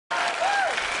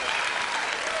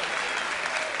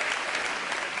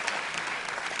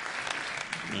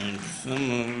thanks.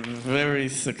 I'm a very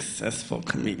successful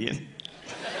comedian.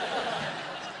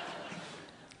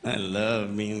 I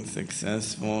love being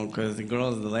successful because the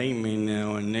girls like me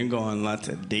now and they go on lots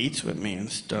of dates with me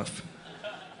and stuff.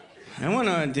 I went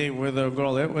on a date with a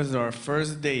girl. It was our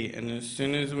first date, and as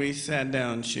soon as we sat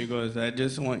down, she goes, I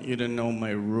just want you to know my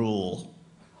rule.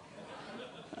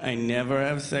 I never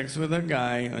have sex with a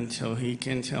guy until he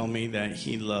can tell me that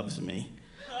he loves me.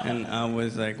 And I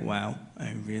was like, wow,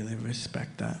 I really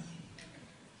respect that.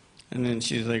 And then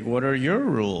she's like, what are your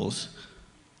rules?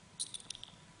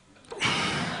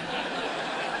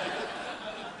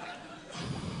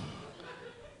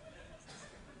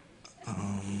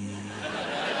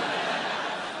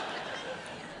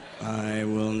 I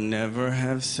will never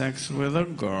have sex with a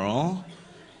girl.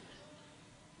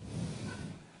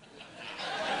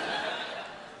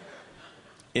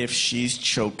 If she's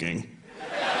choking.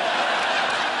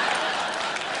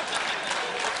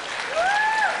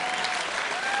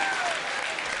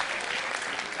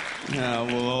 Now,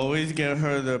 we'll always give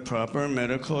her the proper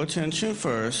medical attention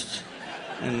first,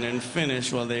 and then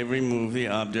finish while they remove the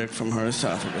object from her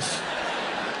esophagus.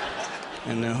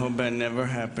 And I hope that never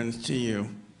happens to you,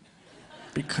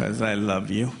 because I love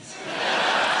you.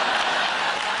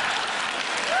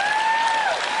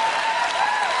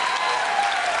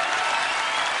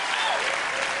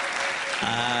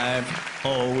 I've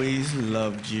always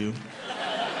loved you.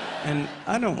 And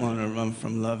I don't want to run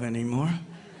from love anymore.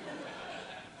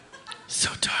 So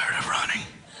tired of running.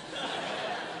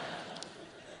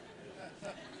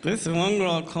 This one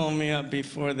girl called me up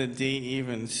before the date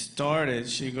even started.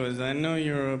 She goes, I know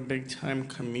you're a big-time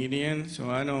comedian,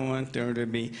 so I don't want there to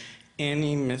be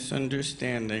any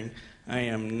misunderstanding. I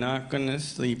am not going to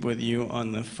sleep with you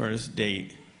on the first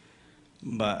date,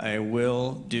 but I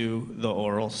will do the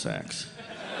oral sex.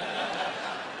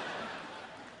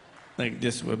 Like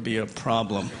this would be a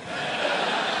problem.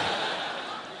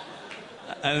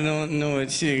 I don't know what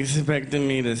she expected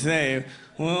me to say.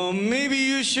 Well, maybe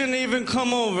you shouldn't even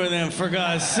come over then, for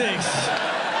God's sakes.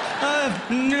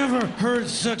 I've never heard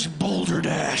such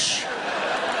balderdash.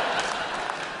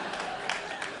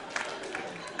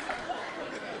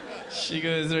 She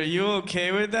goes, are you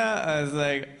okay with that? I was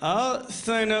like, I'll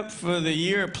sign up for the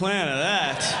year plan of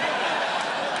that.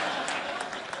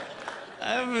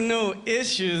 I have no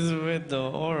issues with the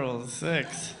oral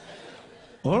sex.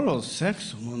 Oral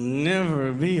sex will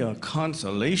never be a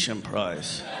consolation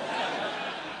prize.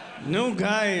 No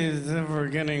guy is ever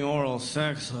getting oral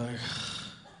sex like,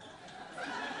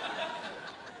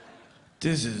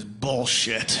 this is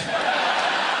bullshit.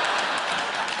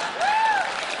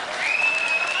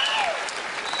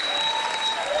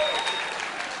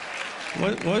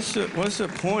 What's the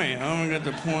point? I don't get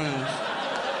the point.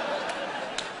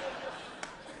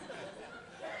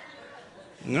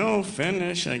 No,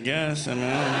 finish, I guess. I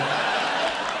mean,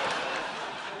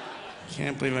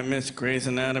 can't believe I missed Grey's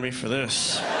Anatomy for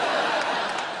this.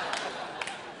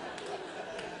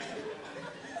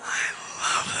 I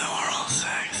love the oral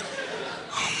sex.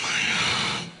 Oh my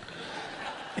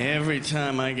God. Every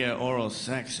time I get oral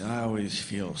sex, I always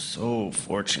feel so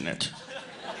fortunate.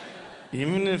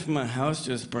 Even if my house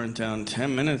just burnt down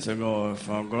 10 minutes ago, if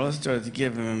a girl starts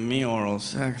giving me oral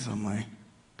sex, I'm like,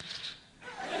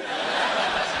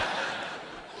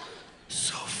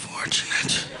 so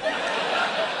fortunate.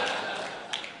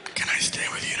 Can I stay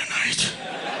with you tonight?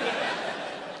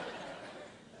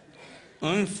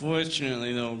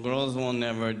 Unfortunately, though, girls will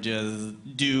never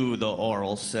just do the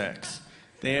oral sex.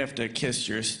 They have to kiss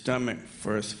your stomach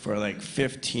first for like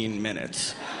 15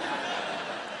 minutes.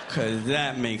 Because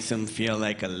that makes them feel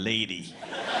like a lady.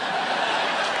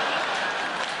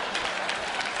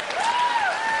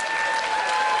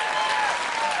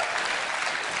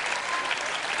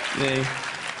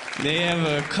 They have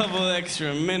a couple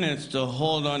extra minutes to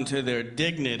hold on to their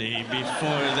dignity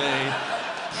before they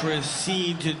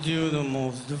proceed to do the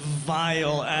most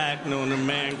vile act known to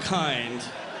mankind.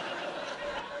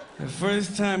 The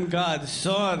first time God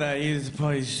saw that, he was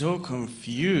probably so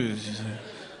confused. He's like,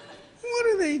 what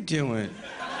are they doing?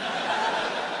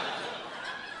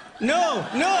 No!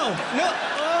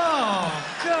 Oh,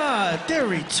 God, they're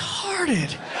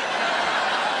retarded.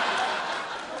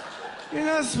 You're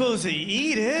not supposed to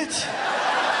eat it.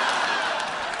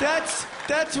 That's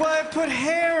why I put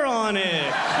hair on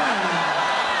it. Come on.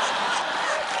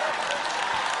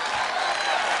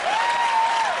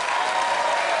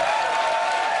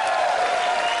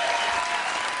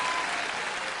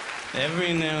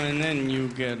 Every now and then you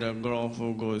get a girl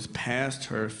who goes past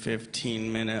her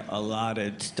 15-minute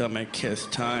allotted stomach kiss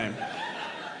time.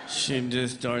 She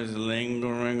just starts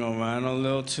lingering around a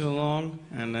little too long,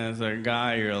 and as a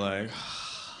guy, you're like,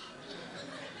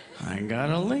 I got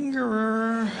a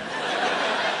lingerer.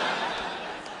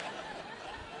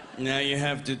 Now you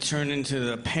have to turn into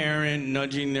the parent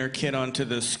nudging their kid onto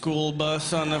the school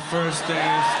bus on the first day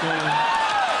of school.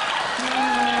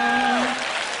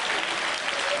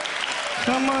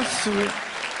 Come on, sweet.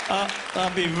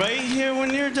 I'll be right here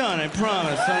when you're done, I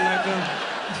promise. I'm not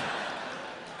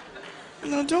gonna...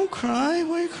 No, don't cry.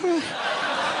 Why are you crying?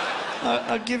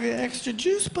 I'll give you extra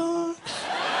juice box.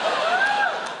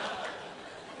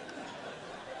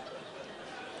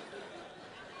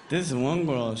 This one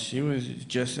girl, she was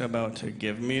just about to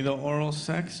give me the oral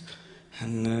sex,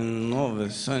 and then all of a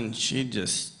sudden, she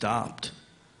just stopped.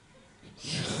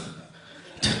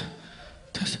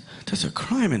 That's a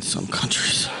crime in some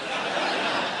countries.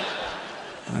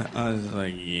 I was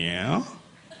like, yeah?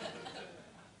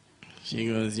 She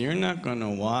goes, you're not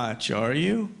gonna watch, are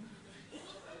you?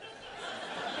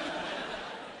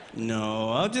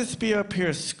 No, I'll just be up here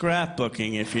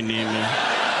scrapbooking if you need me.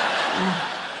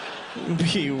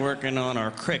 Be working on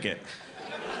our cricket.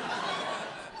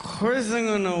 Of course I'm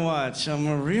gonna watch. I'm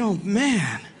a real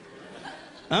man.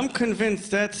 I'm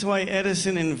convinced that's why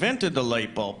Edison invented the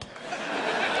light bulb.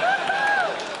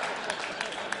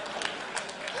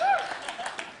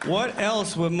 What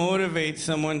else would motivate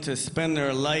someone to spend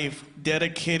their life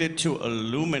dedicated to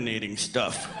illuminating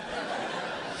stuff?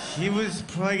 He was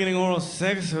probably getting oral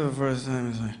sex for the first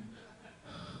time. He's like,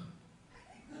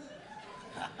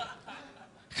 I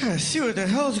gotta see what the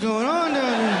hell's going on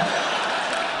down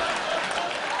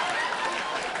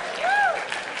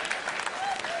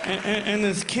here. And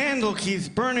this candle keeps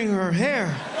burning her hair.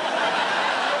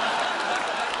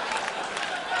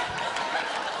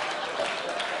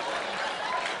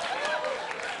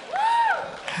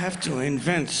 Have to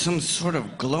invent some sort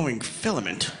of glowing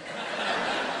filament.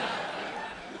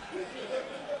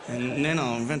 And then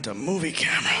I'll invent a movie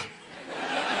camera.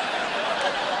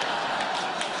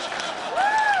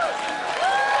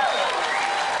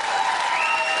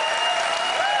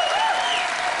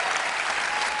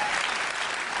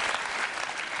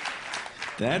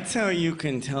 That's how you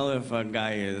can tell if a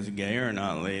guy is gay or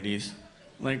not, ladies.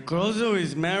 Like, girls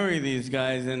always marry these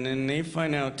guys, and then they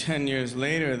find out 10 years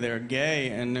later they're gay,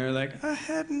 and they're like, I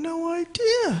had no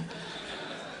idea.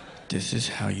 This is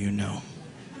how you know.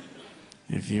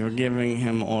 If you're giving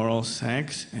him oral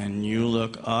sex, and you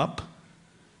look up,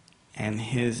 and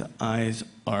his eyes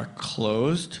are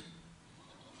closed,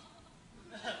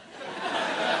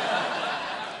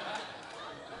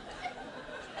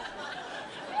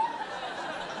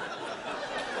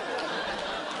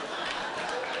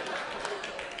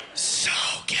 so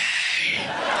gay.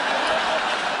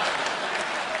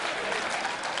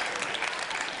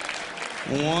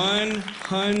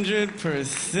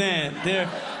 100%.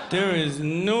 There is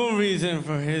no reason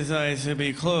for his eyes to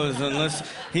be closed unless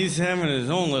he's having his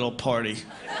own little party.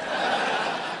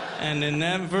 And in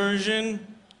that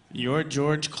version, you're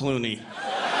George Clooney.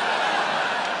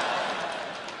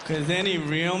 Because any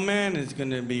real man is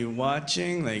going to be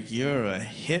watching like you're a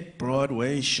hit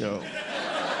Broadway show.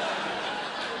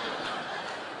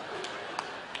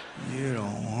 You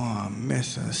don't want to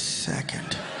miss a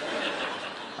second.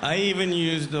 I even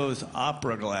use those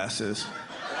opera glasses.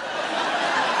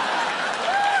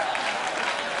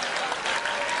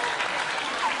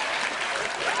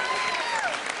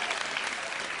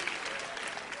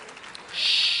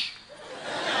 Shh.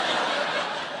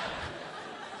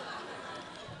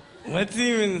 What's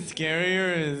even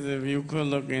scarier is if you could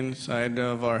look inside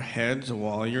of our heads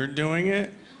while you're doing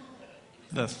it,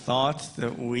 the thoughts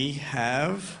that we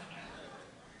have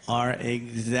are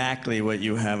exactly what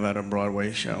you have at a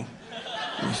Broadway show.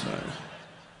 It's like,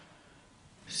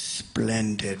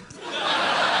 splendid.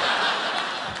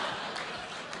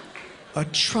 A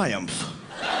triumph.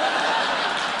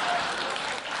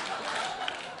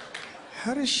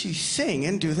 How does she sing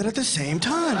and do that at the same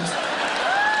time?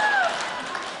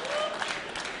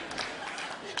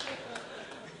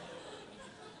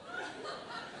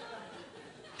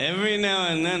 Every now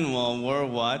and then while we're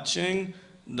watching,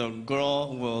 the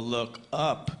girl will look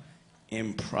up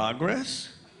in progress,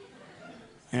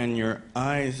 and your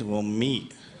eyes will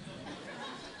meet.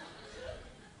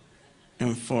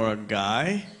 And for a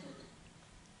guy,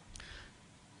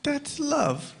 that's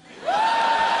love.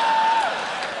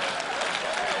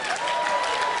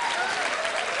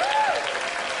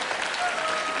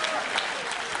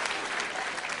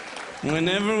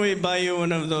 Whenever we buy you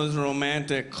one of those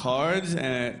romantic cards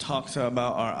and it talks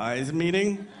about our eyes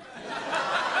meeting,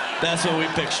 that's what we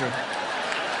picture.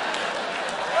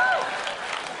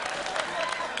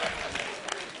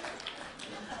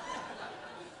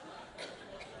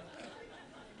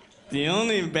 The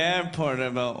only bad part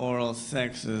about oral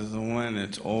sex is when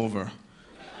it's over.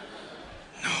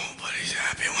 Nobody's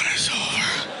happy when it's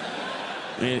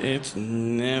over. It's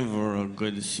never a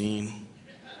good scene.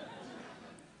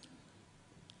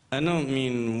 I don't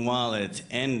mean while it's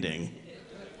ending.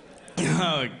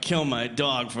 I would kill my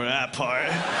dog for that part.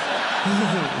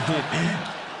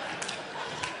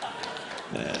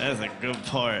 That's a good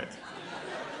part.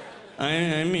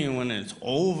 I mean when it's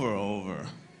over.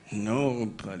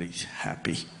 Nobody's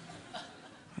happy.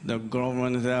 The girl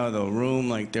runs out of the room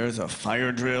like there's a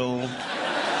fire drill.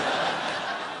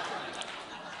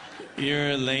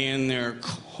 You're laying there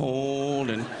cold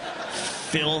and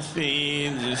filthy,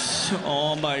 just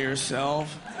all by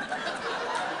yourself.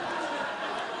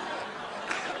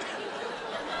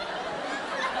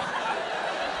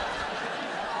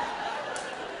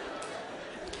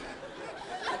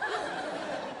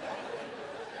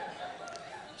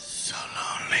 So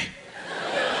lonely.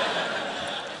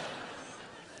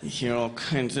 You hear all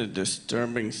kinds of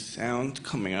disturbing sounds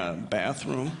coming out of the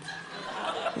bathroom.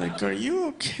 Like, are you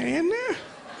okay in there?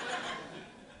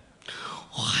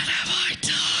 What have I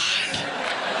done?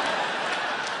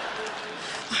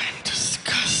 I'm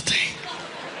disgusting.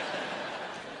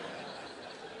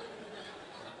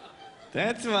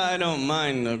 That's why I don't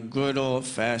mind the good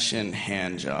old-fashioned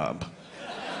hand job.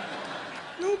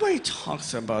 Nobody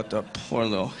talks about the poor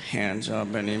little hand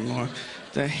job anymore.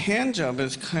 The hand job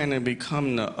has kind of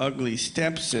become the ugly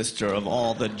stepsister of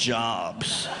all the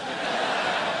jobs.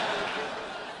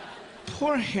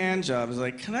 Poor hand jobs,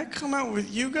 like, can I come out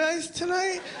with you guys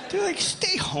tonight? They're like,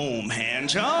 stay home, hand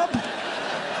job.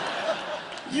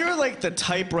 You're like the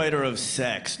typewriter of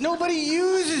sex. Nobody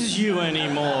uses you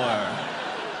anymore.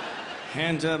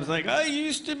 Hand job's like, I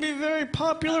used to be very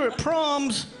popular at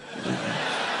proms.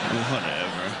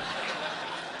 Whatever.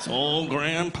 It's old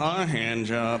grandpa hand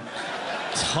job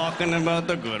talking about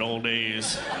the good old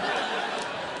days.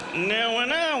 Now,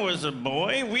 when I was a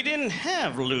boy, we didn't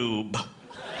have lube.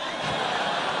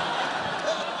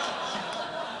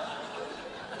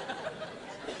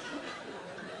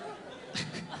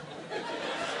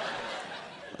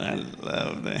 I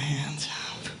love the hand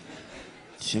job.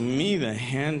 To me, the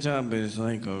hand job is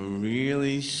like a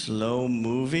really slow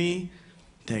movie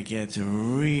that gets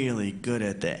really good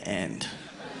at the end.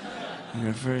 And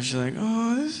at first you're like,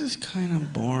 oh, this is kind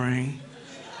of boring.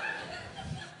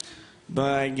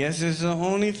 But I guess it's the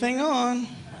only thing on.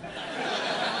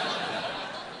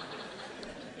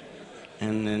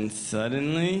 And then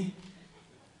suddenly,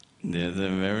 there's a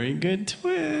very good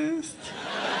twist.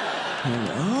 And,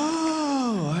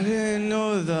 oh, I didn't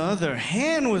know the other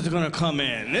hand was gonna come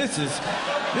in. This is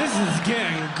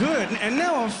getting good. And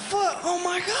now a foot, oh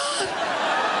my God.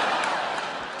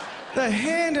 The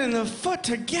hand and the foot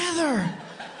together.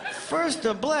 First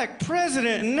the black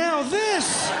president, and now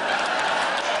this.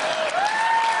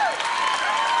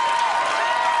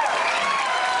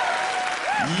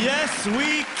 Yes,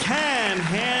 we can,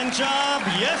 hand job.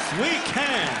 Yes, we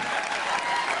can.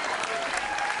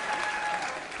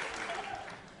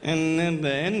 And at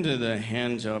the end of the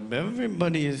hand job,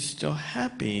 everybody is still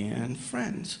happy and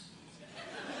friends.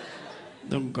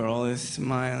 The girl is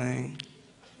smiling.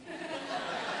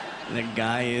 The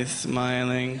guy is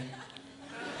smiling.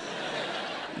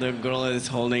 The girl is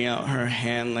holding out her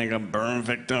hand like a burn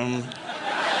victim.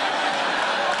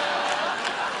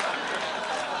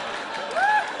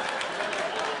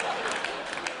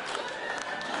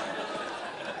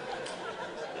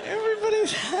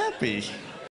 Everybody's happy.